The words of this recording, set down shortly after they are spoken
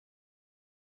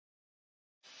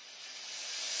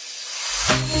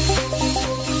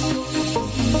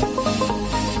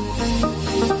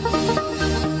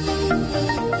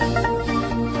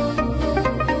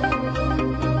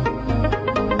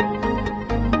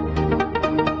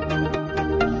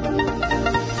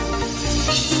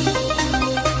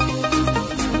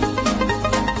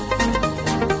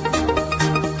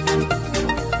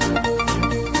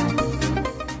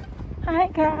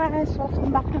Guys, welcome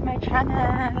back to my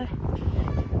channel.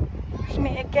 It's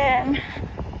me again,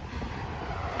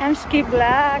 Ski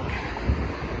Vlog.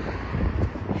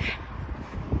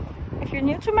 If you're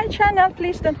new to my channel,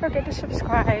 please don't forget to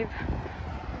subscribe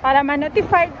para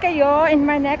ma-notified kayo in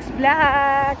my next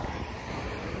vlog.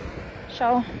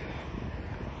 So,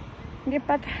 hindi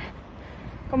pa,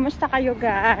 kumusta kayo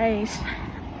guys?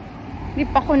 Hindi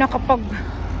pa ako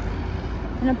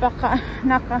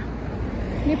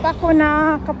hindi pa ako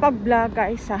nakapag-vlog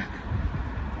guys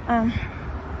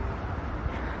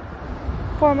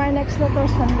for my next little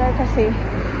Sunday kasi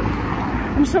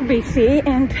I'm so busy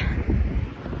and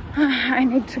I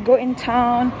need to go in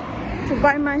town to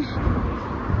buy my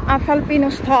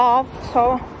Filipino stuff,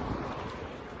 so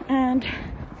and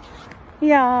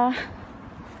yeah,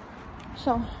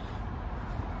 so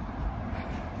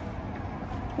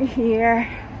we're here.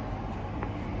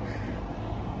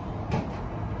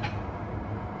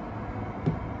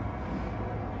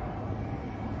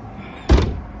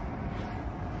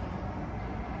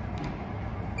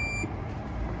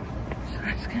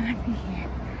 It's gonna be here.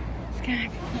 It's gonna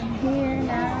be here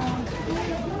now.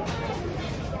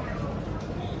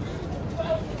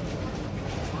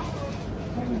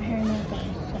 I'm here now,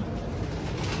 guys. So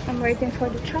I'm waiting for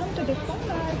the tram to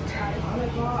depart.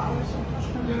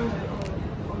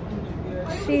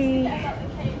 See.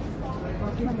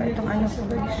 Ano ba itong ano ko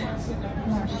guys?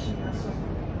 Mas.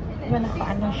 Diba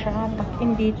nakaano siya?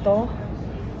 Tuck-in dito.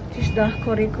 This is the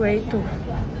correct way to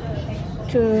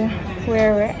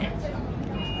wear it.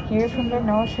 Here from the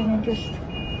nose, and you just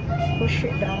push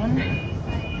it down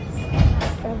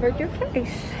over your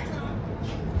face.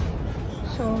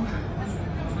 So,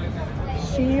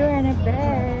 see you in a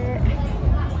bit.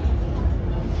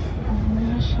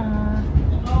 Ano siya?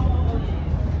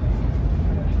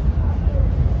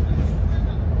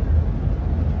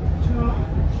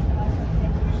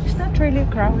 It's not really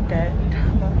crowded,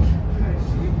 but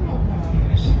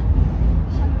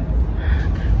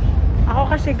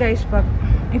ako kasi guys, but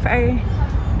if I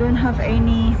don't have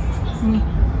any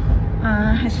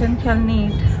essential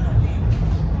need,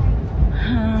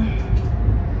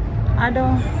 I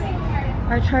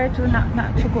try to not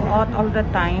to go out all the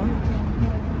time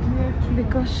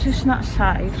because it's not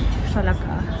safe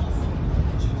talaga.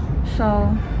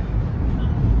 So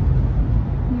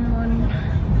yun.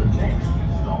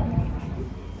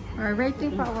 We're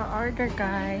waiting for our order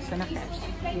guys.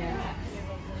 Yeah.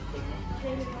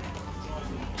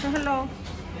 So, hello.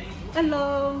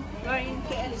 Hello, we're in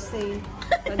KFC.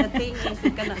 So the thing is, we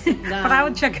cannot sit down.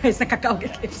 Proud siya guys, nakakaog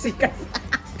KFC guys.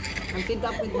 I'm fed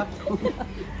up with McDonald's.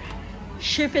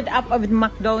 She fed up with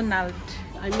McDonald's.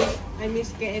 I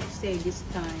miss KFC this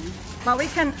time. But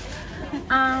we can,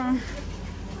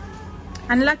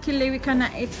 unluckily we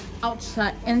cannot eat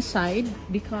inside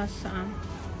because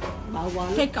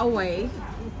Bawal. take away.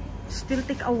 Still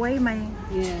take away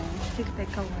Yeah. Still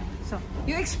take away. So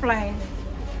you explain.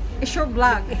 It's your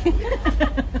vlog.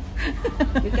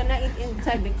 You cannot eat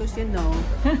inside because you know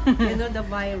the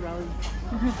virus.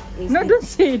 No, don't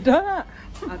say that.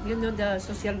 You know the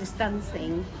social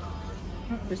distancing.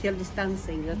 Social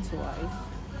distancing. That's why.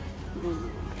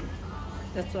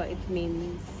 That's what it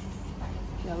means.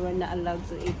 That we're not allowed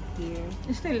to eat here.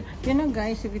 Still, you know,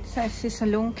 guys, if it says it's a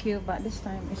long queue, but this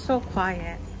time it's so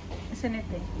quiet, isn't it?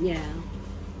 Yeah.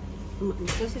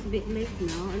 Because it's a bit late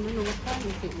now. I don't know what time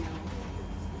is it now.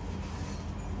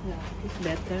 Yeah, it's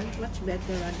better, much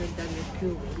better rather than the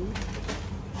queuing.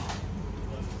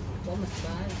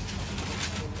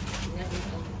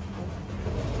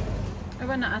 I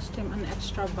wanna ask him an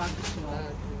extra bag as well.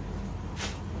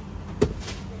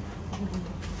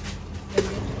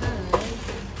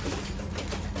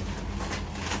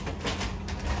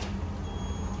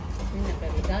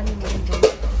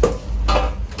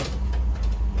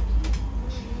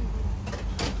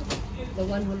 The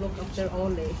one who look after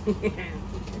Ole.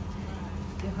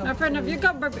 My friend, have you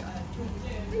got barbecue?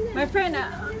 My friend,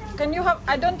 can you have?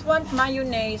 I don't want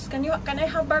mayonnaise. Can I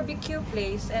have barbecue,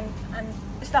 please? And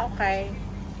is that okay?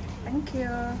 Thank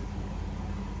you.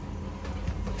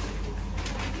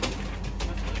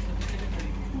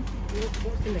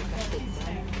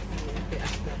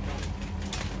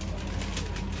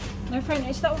 My friend,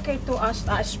 is that okay to ask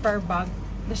a spare bag,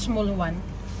 the small one?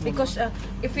 Because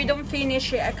if we don't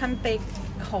finish it, I can take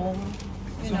home.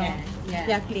 You know. Yeah.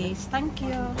 Yeah, please. Thank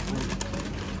you.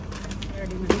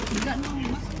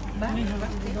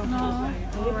 No.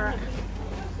 Or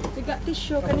we got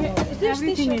tissue. Can you? Is there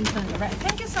tissue? Right.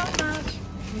 Thank you so much.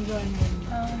 Thank you.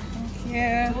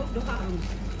 Yeah.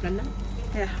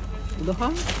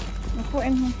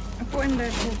 Upuin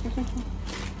there.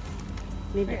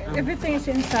 Everything is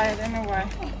inside anyway.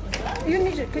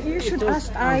 You should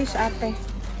ask Ice, ate.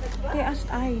 They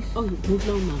asked Ice. Oh,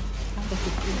 no, ma.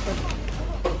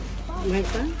 Right,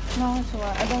 huh? No, so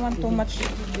I don't want too much.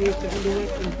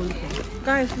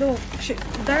 Guys, look.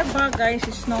 Their bag, guys,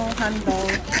 is no handle.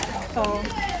 So,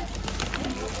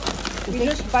 we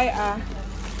just buy a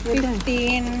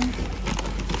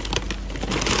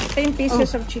 10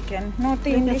 pieces of chicken. No,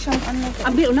 10 isang ano.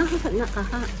 Abi,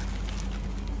 nakaha.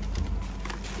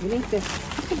 Ini teh,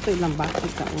 ito lang bakit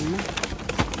ka una.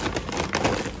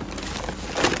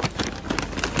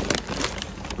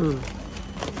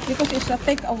 Because it's a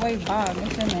take-away bag,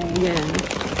 isn't it? Yeah.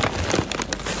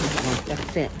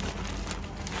 That's it.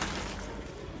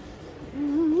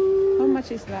 How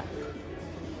much is that?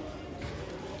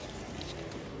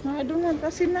 No, I don't want.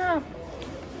 That's enough.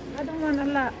 I don't want a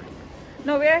lot.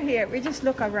 No, we're here. We just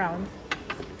look around.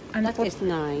 And That is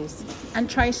nice. And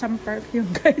try some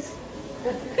perfume, guys.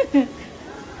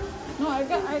 No, I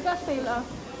got sale of.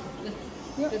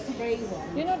 The spray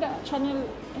one. You know that channel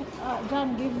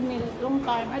John gave me long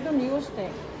time. I don't use it.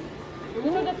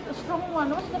 You know that strong one.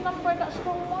 What's the number? That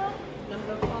strong one?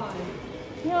 Number 5.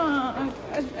 Yeah,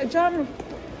 John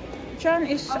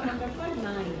is. Number 5,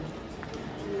 9.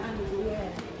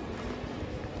 Yeah.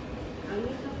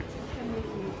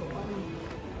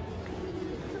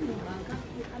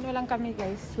 Ano lang kami,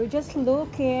 guys. We're just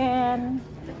looking.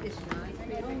 That is nice.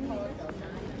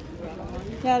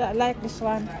 Yeah, I like this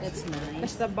one. That's nice.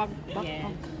 That's the bag. Yeah.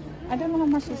 I don't know how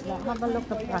much is that. Have a look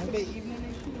at the price.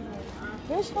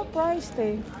 There's no price,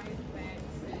 eh.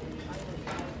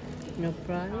 No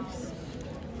price.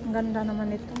 Ang ganda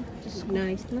naman ito. Just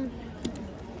nice na.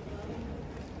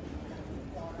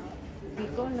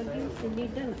 Ikaw naging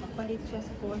sinida. Nakapalit siya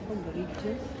sa kuwan kong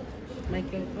bridges.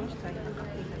 Michael Kors.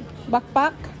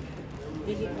 Backpack?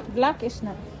 Black is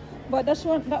not. But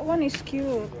that one is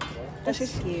cute. That's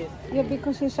cute. Yeah,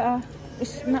 because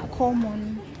it's not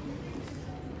common.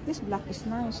 This black is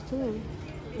nice too.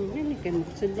 Hindi ka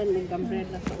magsundan ng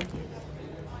umbrella sa ulit.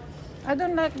 I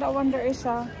don't like that one. There is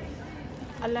a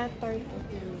letter.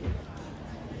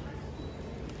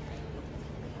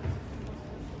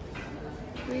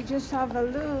 We just have a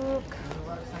look.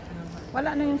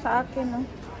 Wala na yung sa akin, no?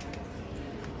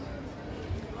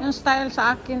 Yung style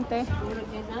sa akin, te.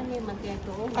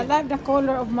 I like the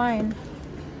color of mine.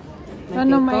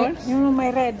 Yung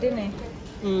may red din, eh.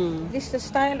 This the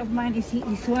style of mine is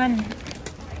this one.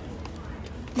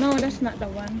 No, that's not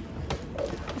the one.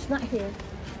 It's not here.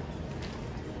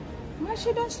 Why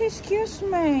she don't say excuse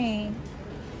me?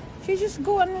 She just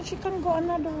go and she can go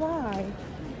another way.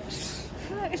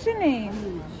 Isn't it?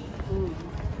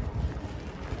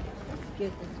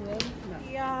 Cute as well.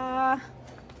 Yeah.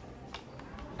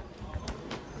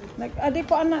 Adi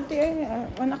po anak ti eh.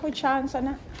 Wala ko chance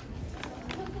na.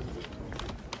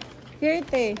 Here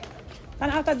ite.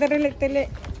 Tanaw ta diri tili.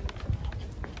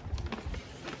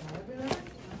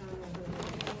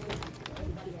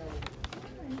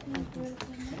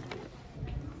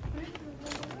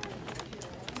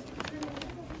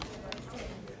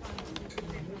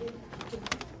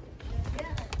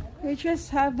 We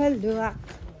just have a look.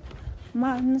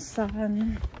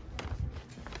 Mansan.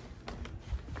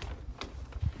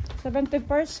 70%.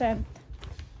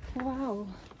 Wow.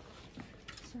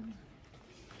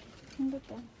 Ano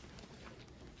to?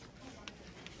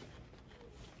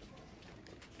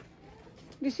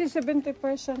 This is 70%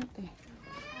 eh.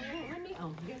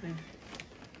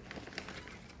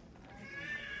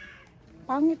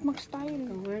 Pangit mag-style.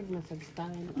 The word na sa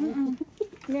style.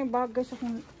 May bagay sa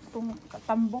kung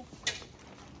tambok.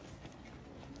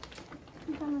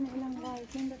 Ang tama na ilang white.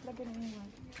 Hindi talaga na yung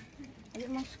white. Ay,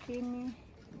 mas skinny.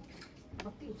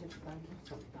 Bakit dyan ka?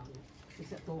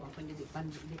 Isa to ang pandit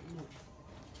mo.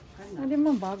 Hindi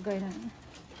mo bagay na.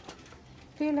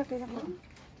 Feel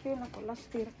ako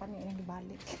last year pa niya yung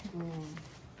ibalik.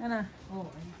 Ano? Oh,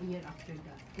 a year after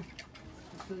that.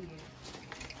 2 years.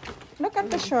 Look at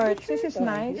the shorts. This is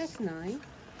nice. That's nice.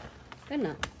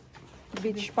 Kana?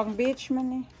 Pang beach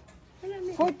man eh.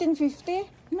 14.50?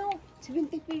 No.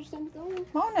 70% to.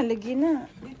 Mao na lagi na.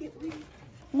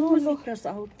 No, look. Plus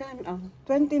outan.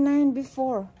 29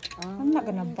 before. I'm not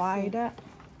gonna buy that.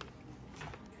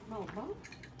 Mau ba?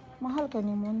 Mahal ka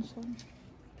ni Monson.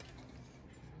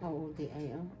 How old they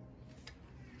are?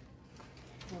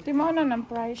 Di mo na ng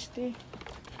price, di.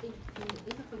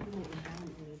 Ito pag mo ihahan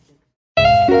ulit.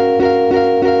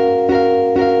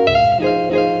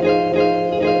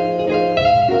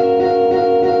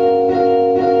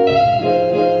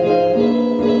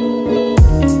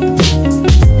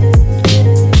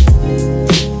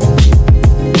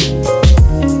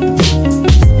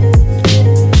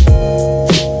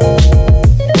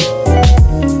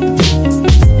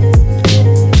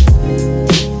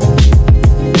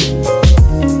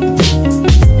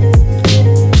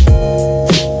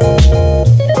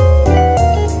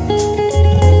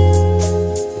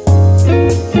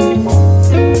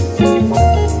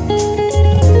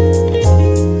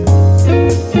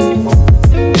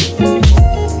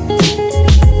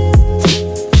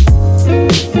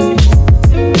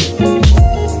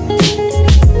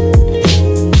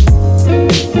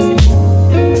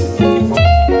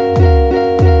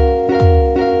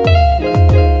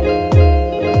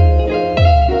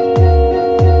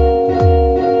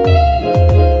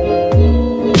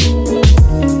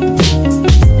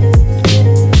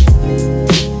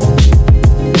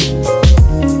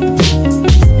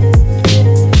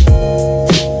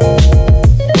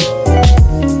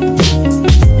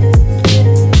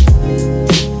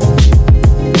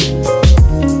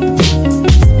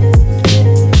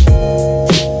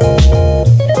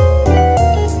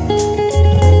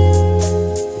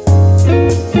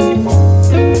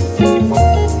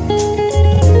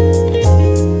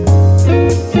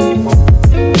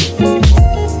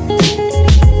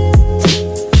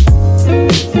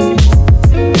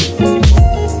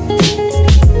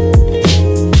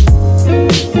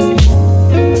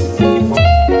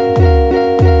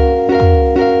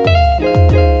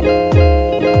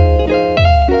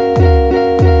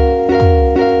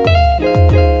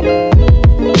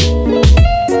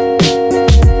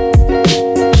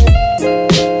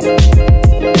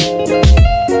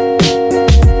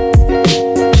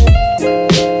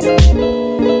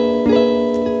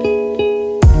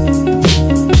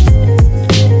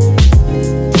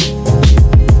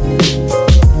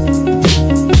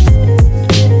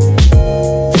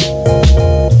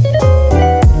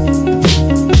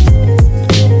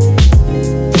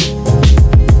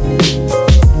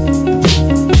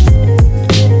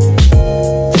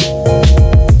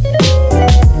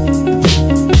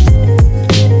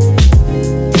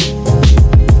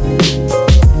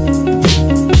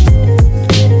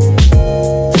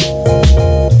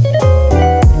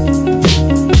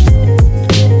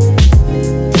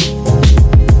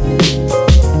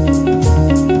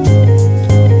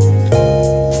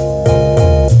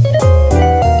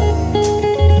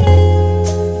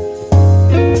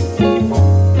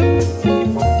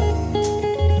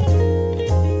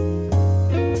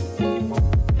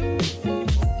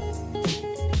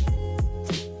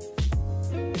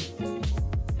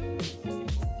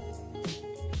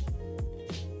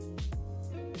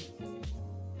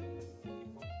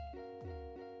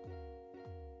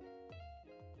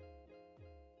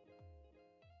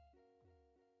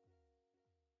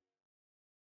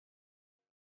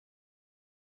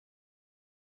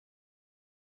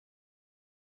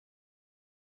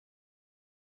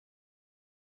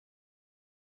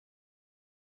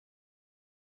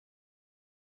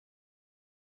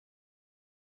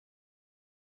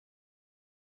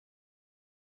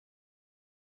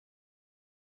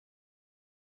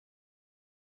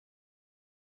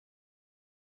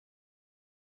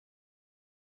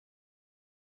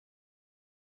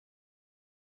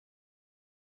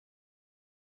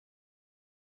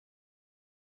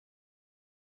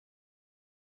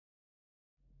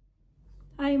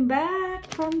 I'm back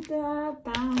from the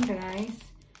town, guys.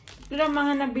 Ito lang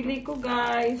mga nabili ko,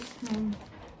 guys.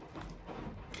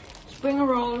 Spring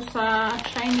roll sa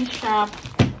Chinese shop,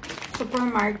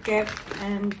 supermarket,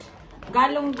 and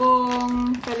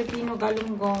galunggong, Filipino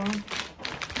galunggong.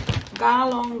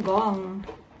 Galunggong.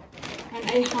 And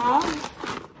I have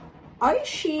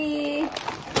Oishi.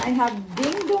 I have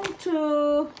ding dong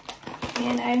too.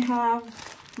 And I have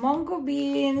mongo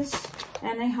beans.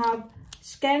 And I have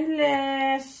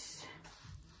skinless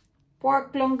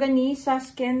pork longanisa,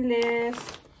 skinless.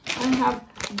 I have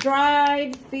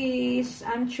dried fish,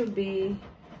 anchovy.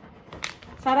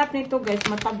 Sarap nito, guys,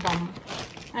 matabang.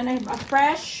 And I have a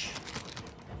fresh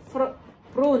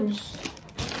prunes.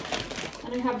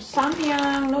 And I have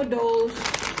samyang noodles.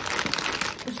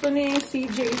 Gusto ni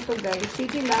CJ ito, guys.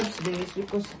 CJ loves this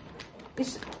because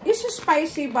it's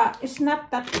spicy, but it's not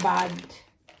that bad.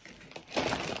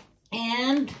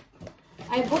 And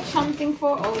I bought something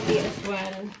for Oli as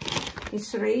well.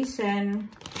 It's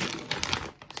raisin.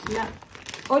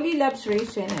 Oli loves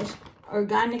raisin.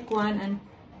 organic one,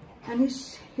 and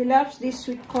he loves this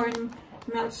sweet corn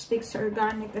melt sticks,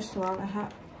 organic as well. I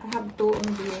have 2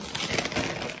 on this.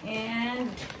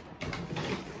 And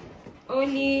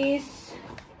Ollie's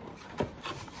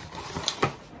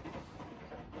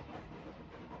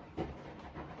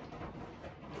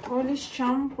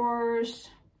champers.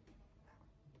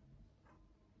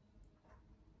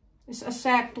 It's a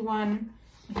set one.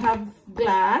 We have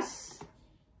glass,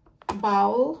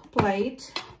 bowl,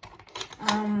 plate,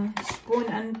 spoon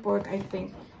and fork, I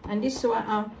think. And this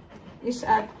one is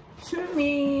a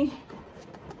Tumi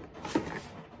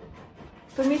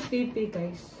PP,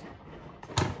 guys.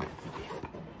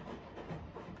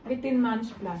 18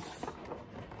 months plus.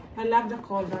 I love the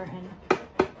color, and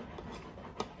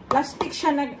plastic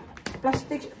siya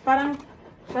parang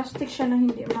plastic siya na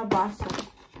hindi mabasa.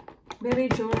 Very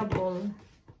durable.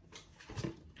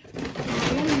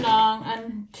 Yun lang.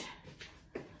 And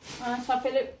sa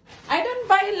I don't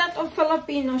buy a lot of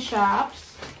Filipino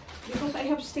shops because I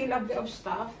have still a bit of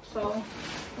stuff. So,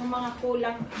 yung mga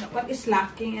kulang, what is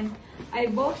lacking. And I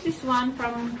bought this one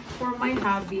for my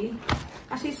hubby.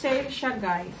 Kasi sale siya,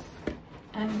 guys.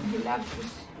 And he loves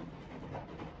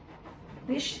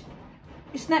this.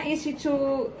 It's not easy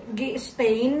to get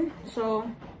stain. So,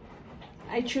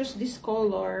 I choose this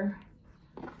color.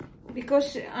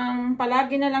 Because,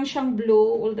 palagi na lang siyang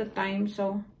blue all the time.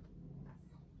 So,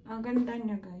 ang ganda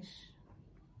niya, guys.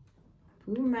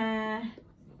 Puma.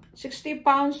 60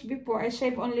 pounds before. I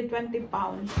saved only 20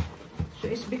 pounds. So,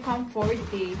 it's become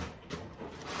 40.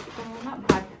 So, not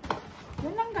bad.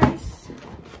 Yun lang, guys.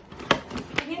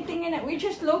 Tingin-tingin na. We're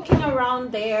just looking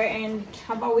around there and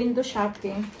have a window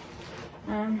shopping.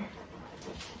 I'm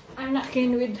not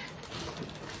keen with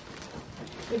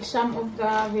some of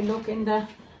we look in the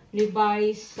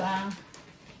Levi's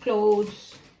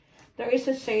clothes. There is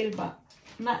a sale, but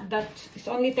not that. It's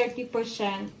only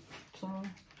 30%. So,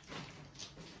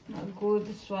 not good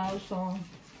as well. So,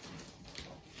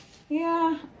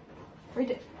 yeah.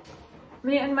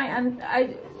 Me and my aunt,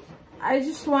 I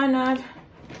just wanna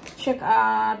check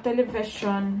a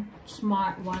television,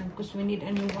 smart one, because we need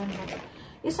a new one. But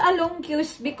it's a long queue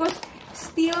because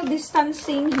still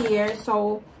distancing here,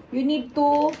 so you need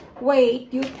to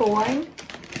wait your turn.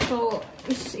 So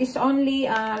it's only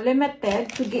limited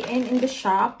to get in the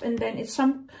shop, and then it's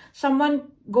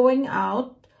someone going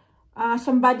out,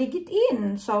 somebody get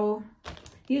in. So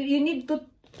you need to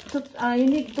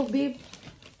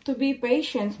be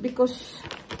patient, because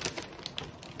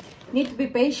if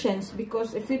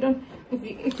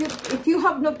you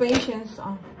have no patience,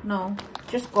 no,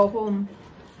 just go home.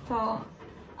 So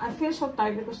I feel so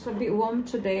tired because it's a bit warm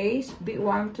today. It's a bit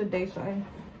warm today, so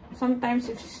sometimes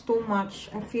if it's too much,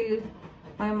 I feel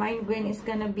my migraine is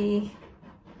gonna be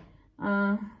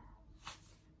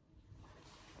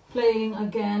playing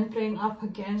up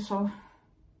again. So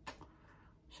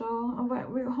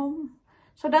we're home.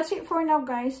 So that's it for now,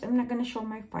 guys. I'm not gonna show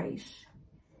my face.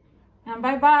 And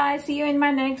bye bye. See you in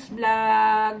my next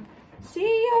vlog. See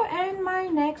you in my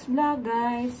next vlog,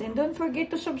 guys. And don't forget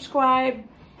to subscribe.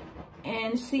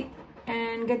 And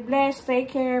God bless. Take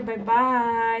care. Bye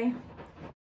bye.